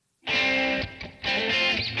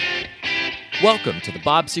Welcome to the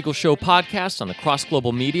Bob Siegel Show podcast on the Cross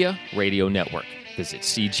Global Media Radio Network. Visit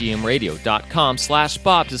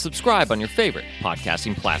cgmradio.com/Bob to subscribe on your favorite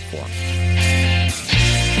podcasting platform.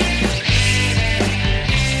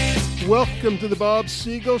 Welcome to the Bob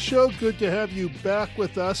Siegel Show. Good to have you back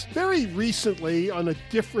with us. Very recently on a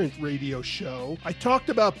different radio show, I talked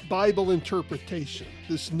about Bible interpretation,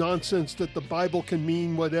 this nonsense that the Bible can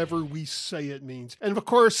mean whatever we say it means. And of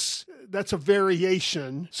course, that's a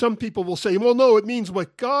variation. Some people will say, well, no, it means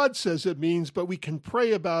what God says it means, but we can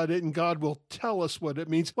pray about it and God will tell us what it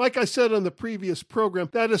means. Like I said on the previous program,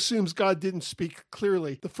 that assumes God didn't speak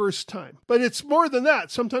clearly the first time. But it's more than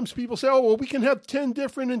that. Sometimes people say, oh, well, we can have 10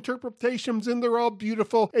 different interpretations and they're all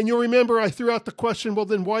beautiful. And you'll remember I threw out the question, well,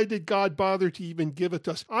 then why did God bother to even give it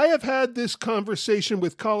to us? I have had this conversation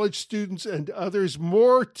with college students and others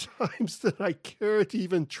more times than I care to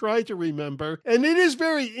even try to remember. And it is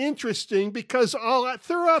very interesting because I'll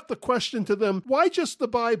throw out the question to them, why just the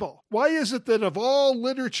Bible? Why is it that of all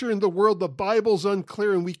literature in the world, the Bible's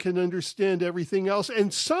unclear and we can understand everything else?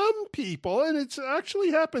 And some people, and it's actually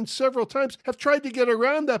happened several times, have tried to get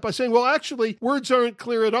around that by saying, well, actually, words aren't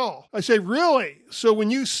clear at all. I say, really? So when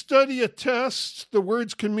you study a test, the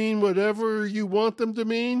words can mean whatever you want them to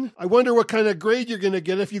mean? I wonder what kind of grade you're going to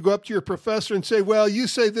get if you go up to your professor and say, well, you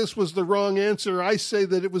say this was the wrong answer. I say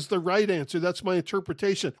that it was the right answer. That's my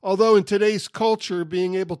interpretation. Although in today's culture,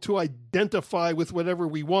 being able to identify with whatever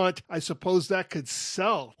we want, I suppose that could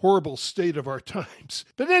sell. Horrible state of our times.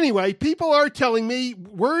 But anyway, people are telling me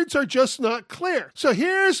words are just not clear. So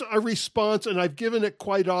here's a response, and I've given it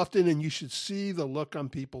quite often, and you should see the look on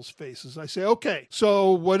people's faces. I say, okay,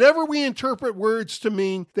 so whatever we interpret words to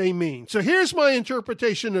mean, they mean. So here's my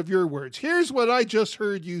interpretation of your words. Here's what I just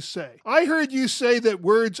heard you say. I heard you say that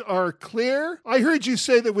words are clear. I heard you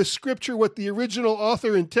say that with Scripture, what the original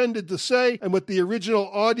author intended to say and what the original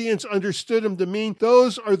audience understood him to mean,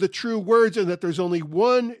 those are the true words and that there's only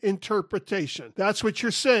one interpretation. That's what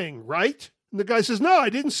you're saying, right? And the guy says, no, I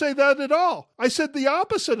didn't say that at all. I said the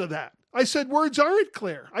opposite of that. I said words aren't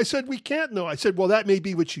clear. I said we can't know. I said, well, that may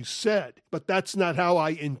be what you said, but that's not how I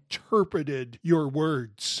interpreted your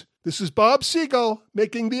words. This is Bob Siegel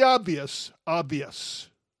making the obvious obvious.